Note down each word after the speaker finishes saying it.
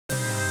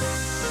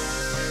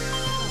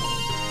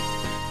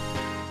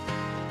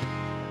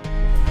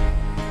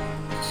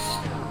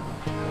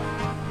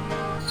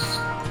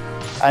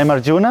I'm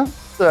Arjuna.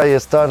 I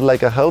started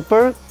like a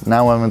helper,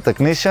 now I'm a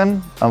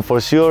technician, and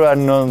for sure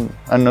I'm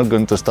not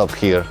going to stop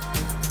here.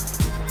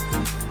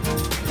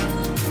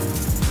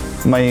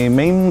 My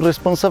main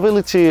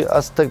responsibility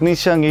as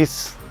technician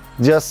is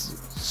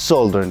just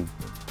soldering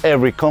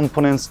every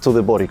component to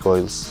the body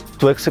coils.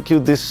 To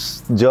execute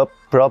this job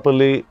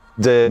properly,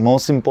 the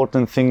most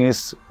important thing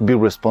is be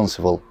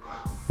responsible,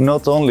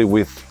 not only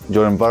with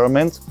your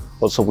environment,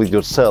 also with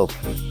yourself.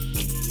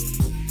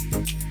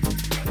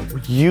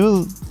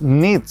 You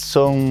need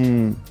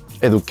some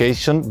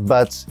education,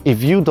 but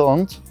if you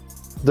don't,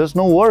 there's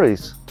no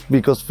worries,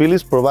 because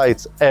Philips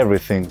provides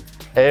everything,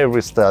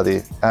 every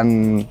study,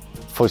 and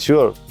for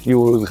sure you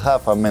will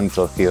have a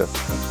mentor here.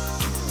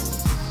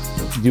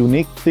 The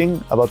unique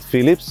thing about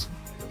Philips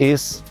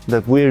is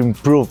that we're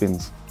improving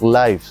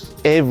lives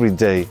every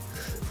day.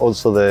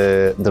 Also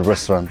the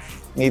restaurant,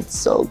 it's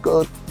so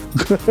good.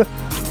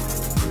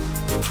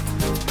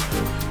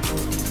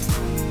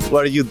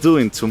 What are you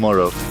doing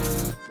tomorrow?